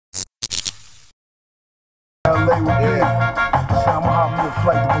play with me. So I'ma hop me a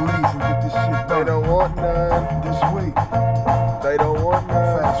flight to Belize and get this shit done. They don't want none. This week. They don't want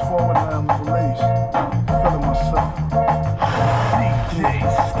none. Fast forward now, I'm in Belize. Feeling myself.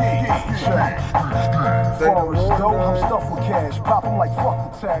 Forest dope, I'm stuffed with cash. Pop 'em like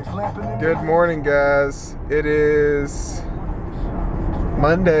fuck the tax. Lamping in. Good morning, guys. It is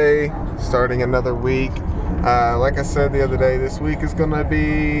Monday, starting another week. Like I said the other day, this week is gonna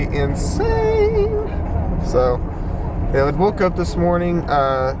be insane. So, yeah, I woke up this morning.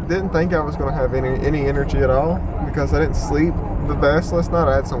 Didn't think I was gonna have any energy at all because I didn't sleep the best last night.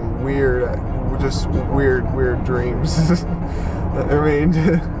 I had some weird dreams. I mean.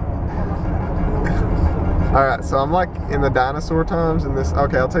 Alright, so I'm like in the dinosaur times in this.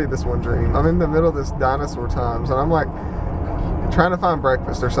 Okay, I'll tell you this one dream. I'm in the middle of this dinosaur times and I'm like trying to find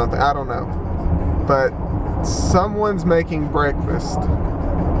breakfast or something. I don't know. But someone's making breakfast.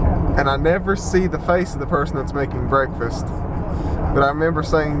 And I never see the face of the person that's making breakfast. But I remember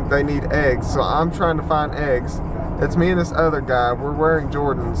saying they need eggs. So I'm trying to find eggs. It's me and this other guy. We're wearing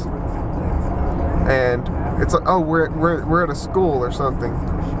Jordans. And it's like, oh, we're at a school or something.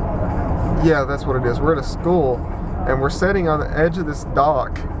 Yeah, that's what it is. We're at a school, and we're sitting on the edge of this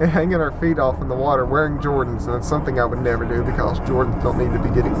dock and hanging our feet off in the water wearing Jordans, and it's something I would never do because Jordans don't need to be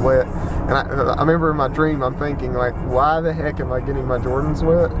getting wet. And I remember in my dream, I'm thinking, like, why the heck am I getting my Jordans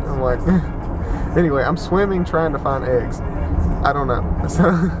wet? I'm like, anyway, I'm swimming trying to find eggs. I don't know.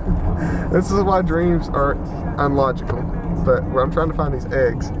 So, this is why dreams are unlogical. But I'm trying to find these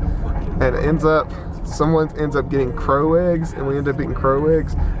eggs, and it ends up, someone ends up getting crow eggs, and we end up eating crow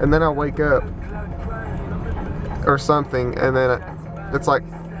eggs, and then I wake up or something, and then it's like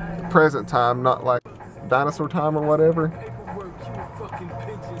present time, not like dinosaur time or whatever.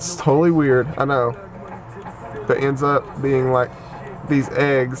 It's totally weird, I know, but ends up being like these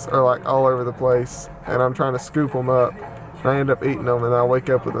eggs are like all over the place, and I'm trying to scoop them up, and I end up eating them, and I wake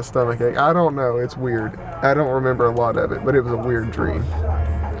up with a stomach ache. I don't know, it's weird. I don't remember a lot of it, but it was a weird dream.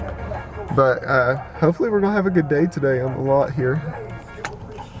 But hopefully we're gonna have a good day today on the lot here.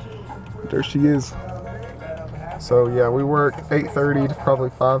 There she is. So yeah, we work 8:30 to probably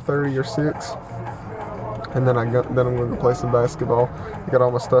 5:30 or 6, and then I'm gonna go play some basketball. I got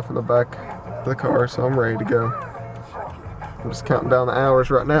all my stuff in the back of the car, so I'm ready to go. I'm just counting down the hours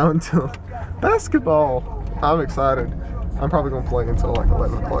right now until basketball. I'm excited. I'm probably gonna play until like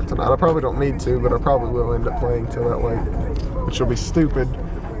 11 o'clock tonight. I probably don't need to, but I probably will end up playing till that late, which will be stupid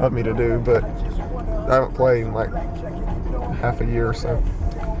of me to do, but I haven't played in like half a year or so.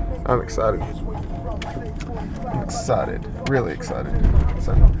 I'm excited. I'm excited, really excited.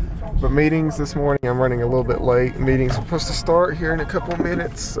 So, but meetings this morning, I'm running a little bit late. Meetings are supposed to start here in a couple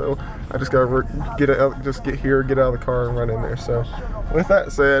minutes, so I just gotta get out of the car and run in there. So, with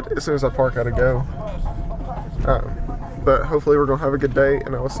that said, as soon as I park, I gotta go. But hopefully we're gonna have a good day,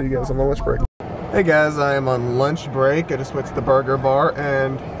 and I will see you guys on my lunch break. Hey guys, I am on lunch break. I just went to the burger bar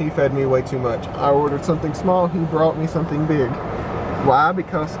and he fed me way too much. I ordered something small, he brought me something big. Why?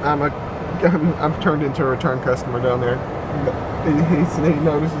 Because I'm turned into a return customer down there. He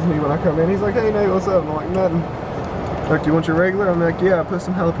notices me when I come in. He's like, hey Nate, what's up? I'm like, nothing. Like, do you want your regular? I'm like, yeah, I put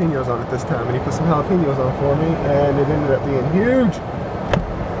some jalapenos on it this time. And he put some jalapenos on for me, and it ended up being huge.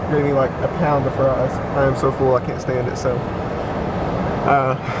 Gave me like a pound of fries. I am so full I can't stand it, so.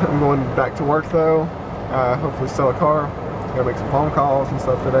 I'm going back to work though, hopefully sell a car. Gotta make some phone calls and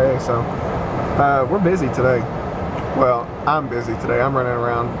stuff today, so we're busy today. Well, I'm busy today. I'm running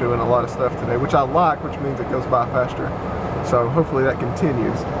around doing a lot of stuff today, which I like, which means it goes by faster. So hopefully that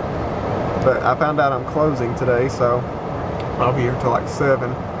continues. But I found out I'm closing today, so I'll be here till like 7,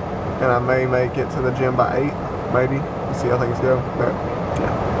 and I may make it to the gym by 8, maybe. We'll see how things go. But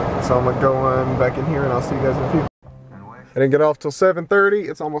yeah, so I'm gonna go on back in here, and I'll see you guys in a few. I didn't get off till 7:30.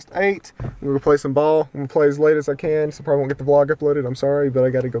 It's almost 8. I'm gonna play some ball. I'm gonna play as late as I can, so probably won't get the vlog uploaded. I'm sorry, but I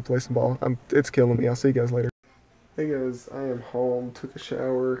gotta go play some ball. It's killing me. I'll see you guys later. Hey guys, I am home. Took a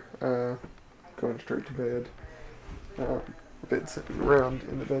shower. Going straight to bed. I've been sitting around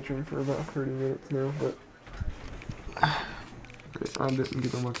in the bedroom for about 30 minutes now, but I didn't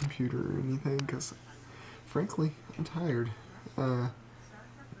get on my computer or anything because, frankly, I'm tired.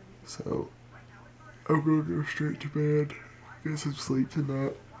 So I'm gonna go straight to bed, get some sleep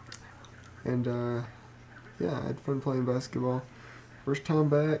tonight, and yeah, I had fun playing basketball. First time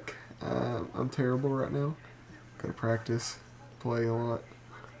back. I'm terrible right now. Gotta practice, play a lot.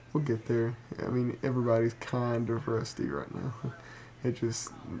 We'll get there. I mean, everybody's kind of rusty right now. It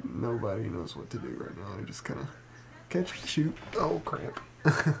just, nobody knows what to do right now. They just kind of catch and shoot. Oh crap.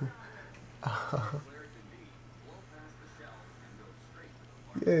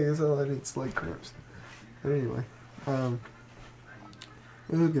 Yeah, that's all I need, leg cramps. But anyway, it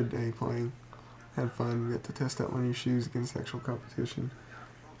was a good day playing. Had fun. Got to test out my new shoes against actual competition.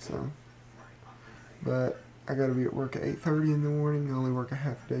 So, but I got to be at work at 8:30 in the morning. I only work a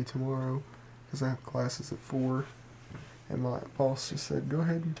half day tomorrow because I have classes at 4. And my boss just said, go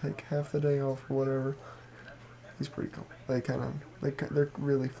ahead and take half the day off or whatever. He's pretty cool. They're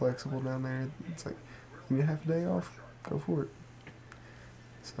really flexible down there. It's like, you need half a day off? Go for it.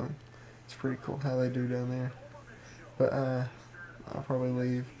 So, it's pretty cool how they do down there. But I'll probably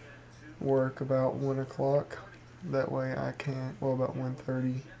leave work about 1 o'clock. That way I can't, well, about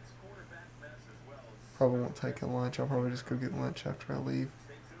 1:30. Probably won't take a lunch. I'll probably just go get lunch after I leave.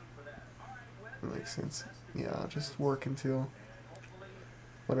 That makes sense. Yeah, I'll just work until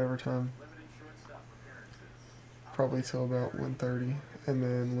whatever time. Probably till about 1:30, and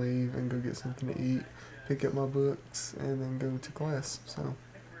then leave and go get something to eat, pick up my books, and then go to class. So,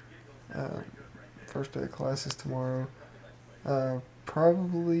 first day of classes tomorrow.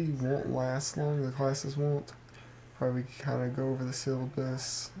 Probably won't last long. The classes won't. Probably kind of go over the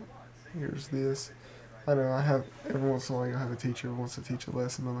syllabus. Here's this. I know I have, every once in a while you'll have a teacher who wants to teach a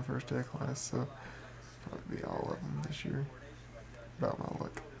lesson on the first day of class, so probably be all of them this year, about my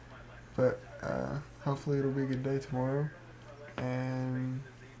luck. But hopefully it'll be a good day tomorrow, and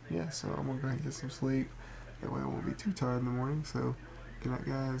yeah, so I'm gonna go ahead and get some sleep. That way I won't be too tired in the morning. So good night,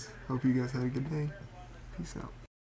 guys. Hope you guys had a good day. Peace out.